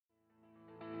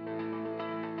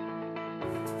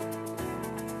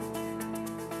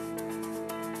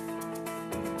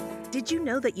Did you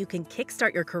know that you can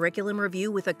kickstart your curriculum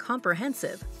review with a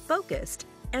comprehensive, focused,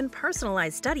 and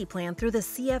personalized study plan through the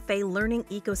CFA Learning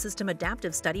Ecosystem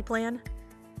Adaptive Study Plan?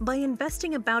 By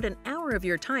investing about an hour of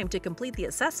your time to complete the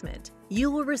assessment, you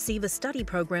will receive a study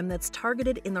program that's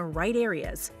targeted in the right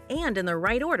areas and in the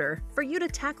right order for you to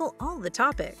tackle all the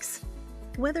topics.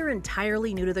 Whether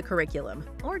entirely new to the curriculum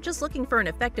or just looking for an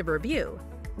effective review,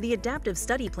 the Adaptive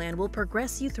Study Plan will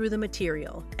progress you through the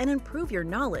material and improve your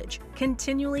knowledge,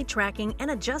 continually tracking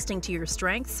and adjusting to your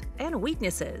strengths and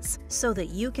weaknesses so that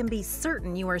you can be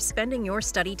certain you are spending your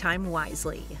study time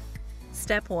wisely.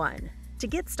 Step 1. To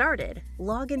get started,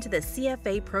 log into the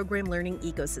CFA Program Learning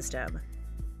Ecosystem.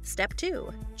 Step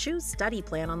 2. Choose Study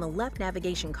Plan on the left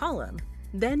navigation column,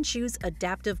 then choose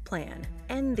Adaptive Plan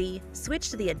and the Switch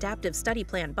to the Adaptive Study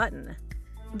Plan button.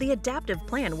 The Adaptive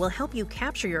Plan will help you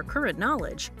capture your current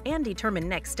knowledge and determine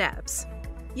next steps.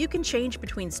 You can change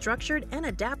between structured and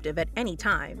adaptive at any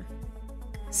time.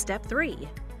 Step 3.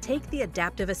 Take the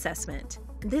Adaptive Assessment.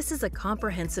 This is a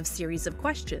comprehensive series of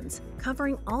questions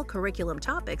covering all curriculum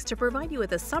topics to provide you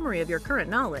with a summary of your current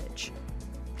knowledge.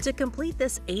 To complete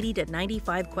this 80 to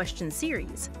 95 question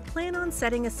series, plan on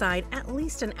setting aside at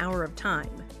least an hour of time.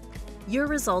 Your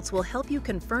results will help you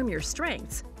confirm your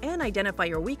strengths and identify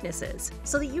your weaknesses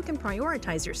so that you can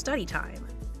prioritize your study time.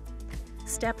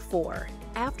 Step 4.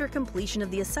 After completion of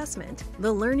the assessment,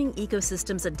 the Learning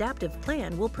Ecosystem's Adaptive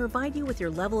Plan will provide you with your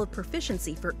level of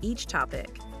proficiency for each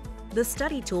topic. The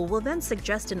study tool will then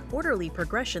suggest an orderly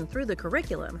progression through the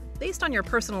curriculum based on your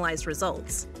personalized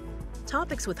results.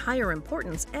 Topics with higher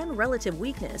importance and relative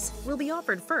weakness will be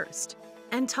offered first,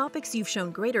 and topics you've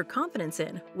shown greater confidence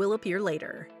in will appear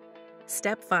later.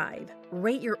 Step 5.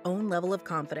 Rate your own level of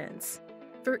confidence.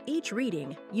 For each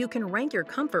reading, you can rank your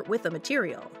comfort with the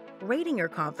material. Rating your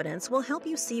confidence will help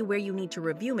you see where you need to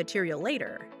review material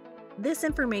later. This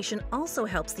information also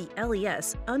helps the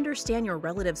LES understand your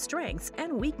relative strengths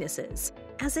and weaknesses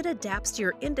as it adapts to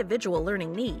your individual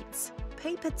learning needs.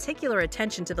 Pay particular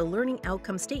attention to the learning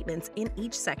outcome statements in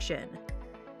each section.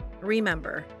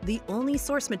 Remember, the only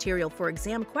source material for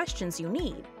exam questions you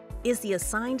need is the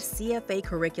assigned CFA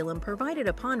curriculum provided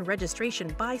upon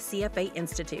registration by CFA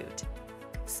Institute.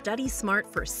 Study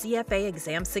smart for CFA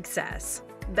exam success.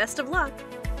 Best of luck!